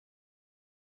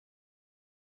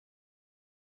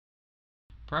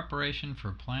Preparation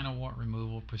for plantar wart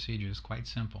removal procedure is quite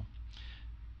simple.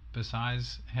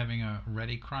 Besides having a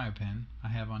ready CryoPen, I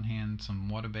have on hand some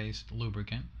water-based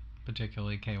lubricant,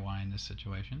 particularly KY in this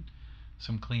situation,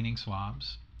 some cleaning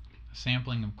swabs, a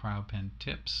sampling of CryoPen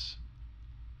tips,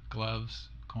 gloves,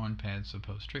 corn pads for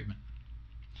post-treatment.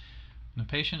 When the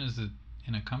patient is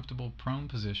in a comfortable prone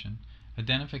position,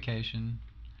 identification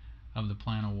of the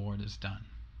plantar wart is done.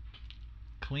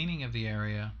 Cleaning of the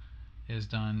area is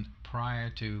done prior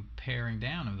to paring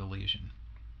down of the lesion.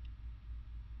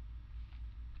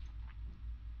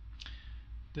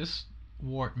 This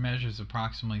wart measures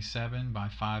approximately 7 by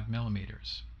 5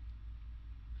 millimeters.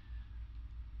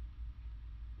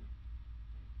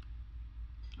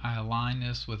 I align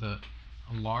this with a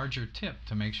larger tip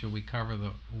to make sure we cover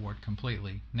the wart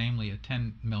completely, namely a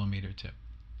 10 millimeter tip.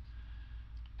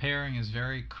 Paring is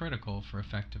very critical for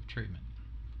effective treatment.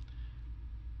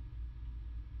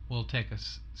 We'll take a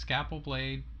scalpel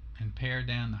blade and pare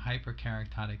down the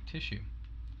hyperkeratotic tissue.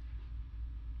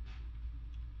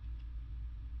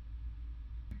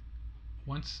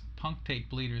 Once punctate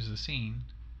bleeders are seen,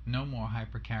 no more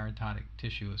hyperkeratotic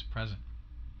tissue is present.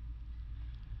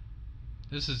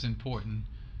 This is important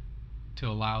to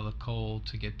allow the cold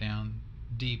to get down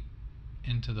deep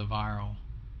into the viral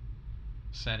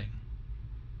setting.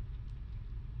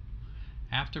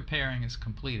 After paring is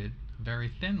completed, a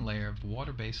very thin layer of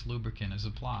water-based lubricant is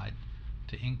applied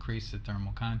to increase the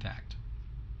thermal contact.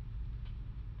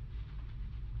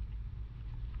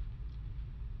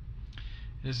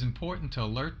 It is important to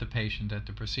alert the patient that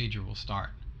the procedure will start,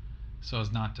 so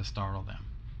as not to startle them.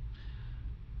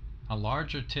 A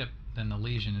larger tip than the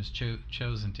lesion is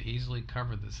chosen to easily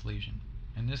cover this lesion.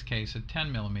 In this case, a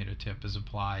 10 millimeter tip is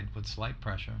applied with slight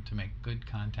pressure to make good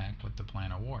contact with the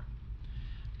plantar wart.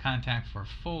 Contact for a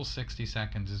full 60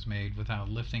 seconds is made without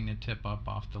lifting the tip up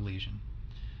off the lesion.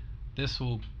 This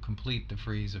will complete the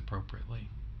freeze appropriately.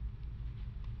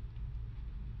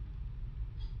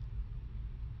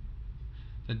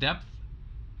 The depth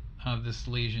of this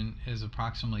lesion is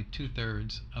approximately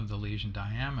 2/3 of the lesion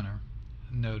diameter,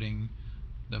 noting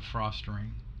the frost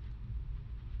ring.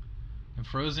 The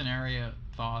frozen area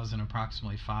thaws in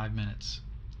approximately 5 minutes,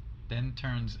 then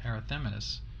turns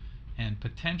erythematous, and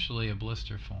potentially a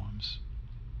blister forms.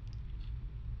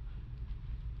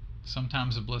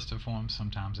 Sometimes a blister forms,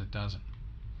 sometimes it doesn't.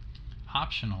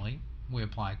 Optionally, we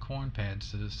apply corn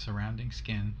pads to the surrounding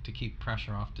skin to keep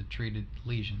pressure off the treated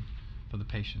lesion for the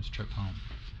patient's trip home.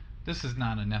 This is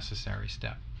not a necessary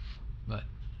step, but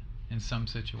in some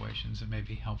situations it may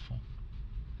be helpful.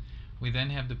 We then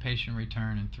have the patient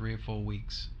return in 3 or 4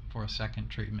 weeks for a second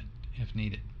treatment if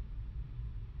needed.